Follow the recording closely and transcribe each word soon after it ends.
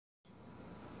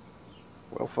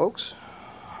Well, folks,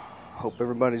 hope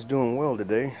everybody's doing well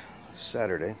today.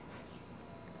 Saturday,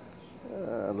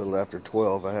 a little after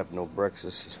 12. I have no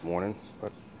breakfast this morning,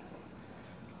 but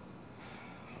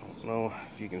I don't know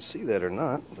if you can see that or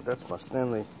not, but that's my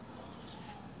Stanley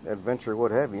Adventure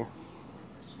what have you.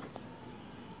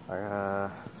 I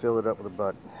filled it up with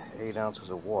about 8 ounces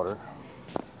of water.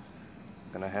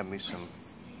 Gonna have me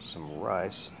some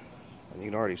rice, and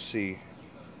you can already see,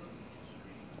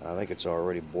 I think it's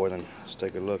already boiling. Let's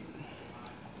take a look.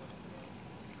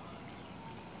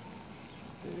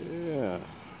 Yeah,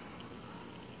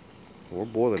 we're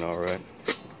boiling all right.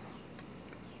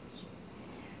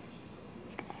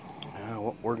 Now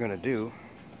what we're gonna do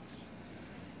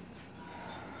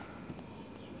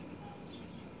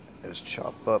is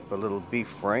chop up a little beef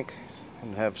frank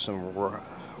and have some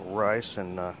rice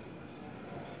and a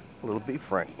little beef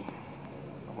frank.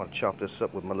 I'm gonna chop this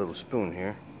up with my little spoon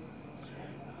here,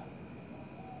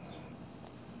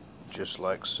 just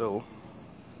like so.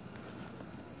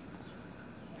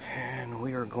 And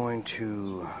we are going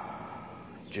to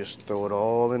just throw it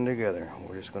all in together.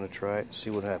 We're just going to try it and see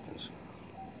what happens.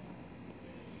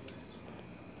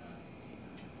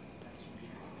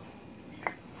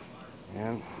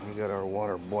 And we got our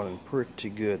water boiling pretty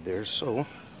good there, so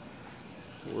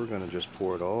we're going to just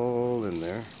pour it all in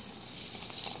there.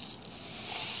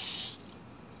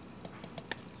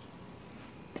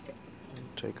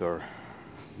 Take our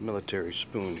military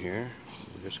spoon here.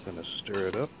 We're just going to stir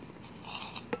it up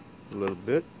a little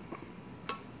bit.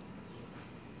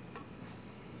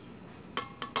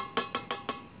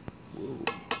 Whoa,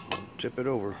 tip it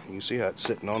over. You can see how it's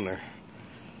sitting on there.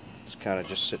 It's kind of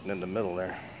just sitting in the middle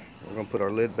there. We're going to put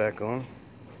our lid back on.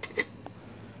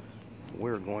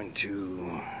 We're going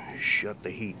to shut the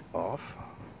heat off.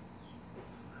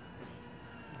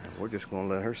 And we're just going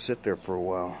to let her sit there for a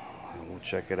while. And we'll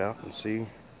check it out and see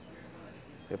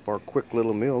if our quick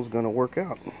little meal is going to work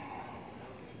out.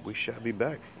 We shall be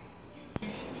back.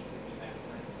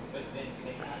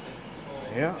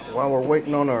 Yeah, while we're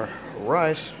waiting on our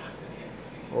rice,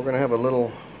 we're going to have a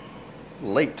little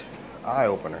late eye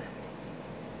opener.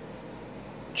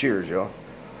 Cheers, y'all.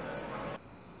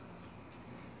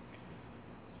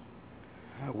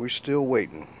 We're still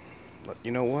waiting. But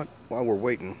you know what? While we're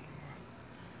waiting,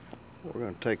 we're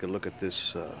going to take a look at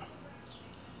this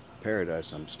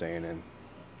paradise I'm staying in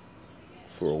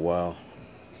for a while.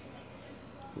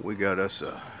 We got us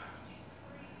a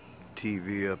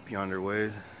TV up yonder way.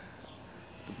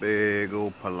 The big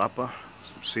old palapa,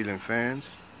 some ceiling fans.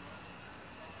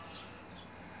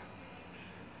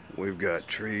 We've got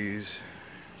trees.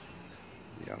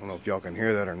 Yeah, I don't know if y'all can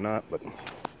hear that or not, but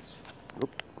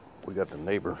we got the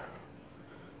neighbor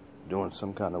doing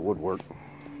some kind of woodwork.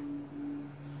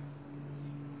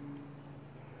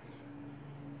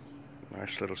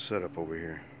 Nice little setup over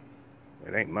here.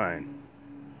 It ain't mine.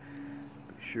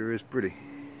 It sure is pretty.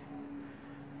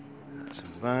 Got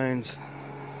some vines.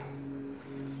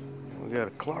 We got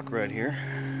a clock right here.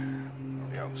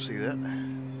 Y'all can see that.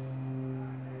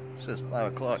 It says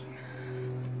 5 o'clock.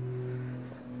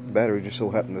 Battery just so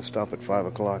happened to stop at 5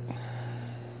 o'clock.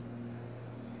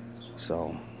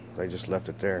 So they just left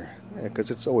it there. Yeah, because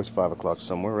it's always 5 o'clock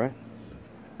somewhere, right?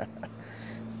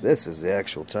 This is the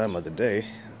actual time of the day,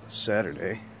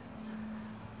 Saturday.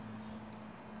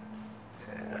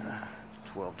 Yeah,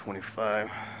 12:25.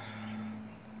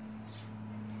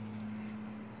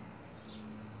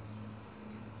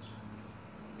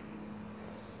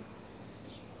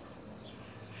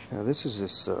 Now this is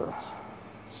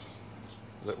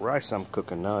that rice I'm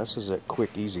cooking now. This is that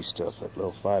quick, easy stuff, that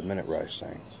little 5-minute rice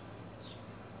thing.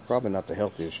 Probably not the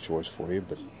healthiest choice for you,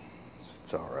 but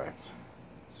it's alright.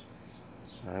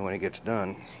 And when it gets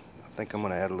done, I think I'm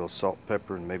going to add a little salt,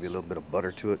 pepper, and maybe a little bit of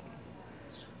butter to it.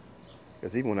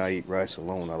 Because even when I eat rice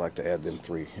alone, I like to add them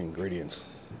 3 ingredients.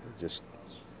 It just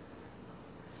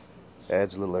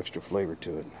adds a little extra flavor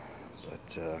to it.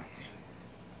 But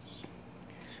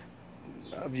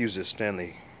I've used this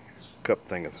Stanley cup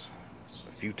thing a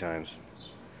few times,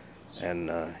 and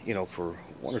you know, for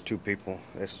 1 or 2 people,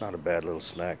 it's not a bad little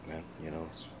snack, man, you know.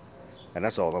 And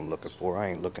that's all I'm looking for. I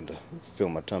ain't looking to fill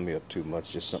my tummy up too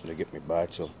much, just something to get me by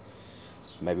till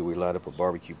maybe we light up a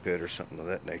barbecue pit or something of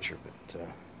that nature. But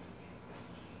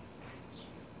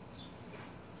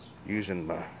using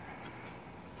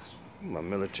my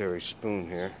military spoon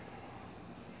here,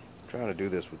 I'm trying to do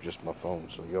this with just my phone,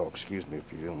 so y'all excuse me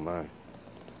if you don't mind.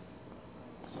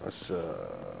 That's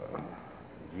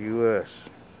US.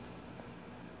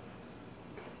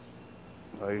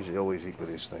 I usually always eat with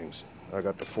these things. I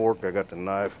got the fork, I got the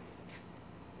knife.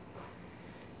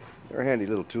 They're handy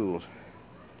little tools.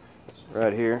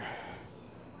 Right here,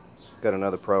 Got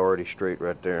another priority straight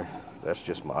right there. That's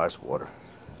just my ice water.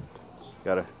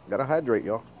 Gotta hydrate,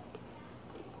 y'all.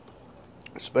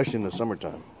 Especially in the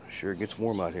summertime. Sure gets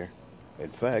warm out here. In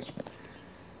fact,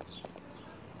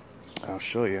 I'll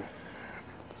show you.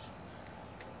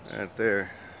 Right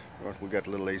there, we got the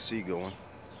little AC going.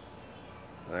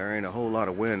 There ain't a whole lot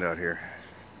of wind out here.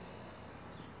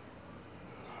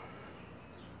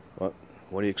 What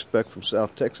do you expect from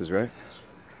South Texas, right?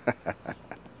 I'll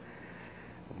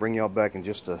bring y'all back in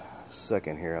just a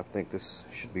second here. I think this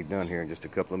should be done here in just a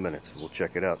couple of minutes. We'll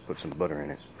check it out, put some butter in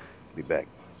it. Be back.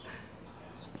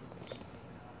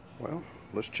 Well,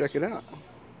 let's check it out.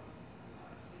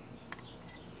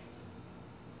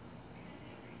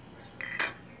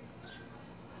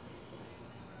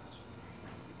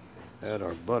 Add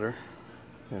our butter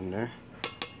in there.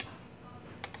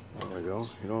 There we go.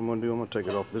 You know what I'm going to do? I'm going to take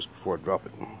it off this before I drop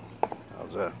it.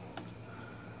 How's that?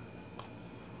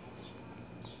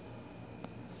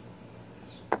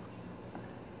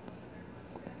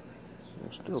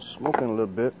 It's still smoking a little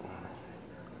bit.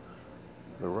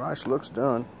 The rice looks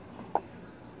done.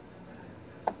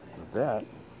 That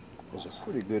is a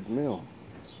pretty good meal.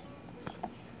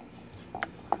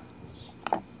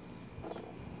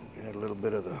 Add a little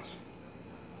bit of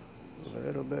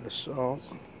salt.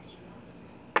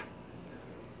 A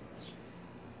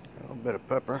little bit of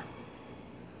pepper.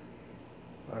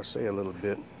 I say a little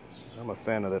bit. I'm a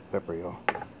fan of that pepper, y'all.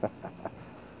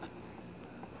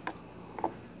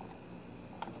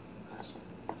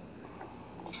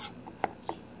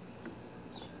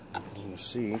 You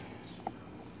see,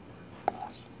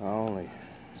 I only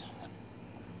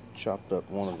chopped up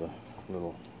one of the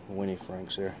little Winnie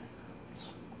Franks there.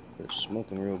 It's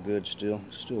smoking real good still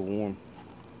warm.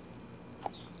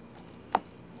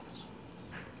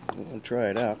 I'm gonna try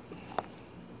it out.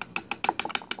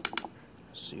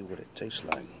 See what it tastes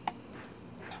like.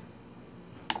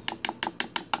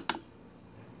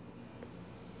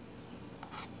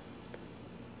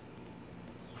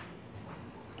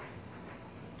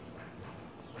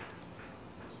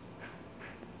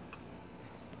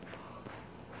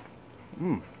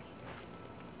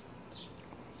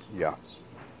 Yeah.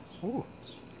 Ooh,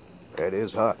 that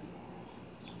is hot.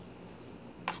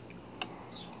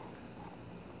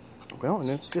 Well, and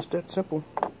it's just that simple.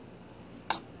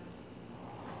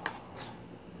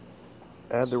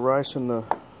 Add the rice and the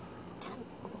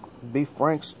beef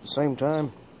franks at the same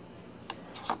time.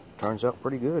 Turns out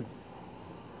pretty good.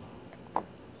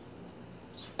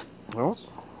 Well,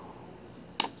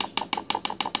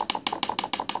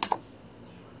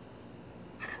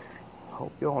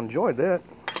 hope y'all enjoyed that.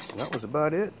 That was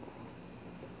about it.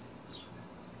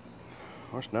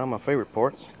 Of course, now my favorite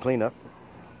part, clean up.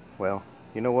 Well,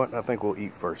 you know what? I think we'll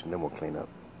eat first and then we'll clean up.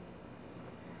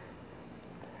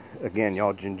 Again,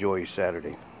 y'all enjoy your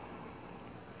Saturday.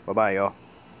 Bye-bye, y'all.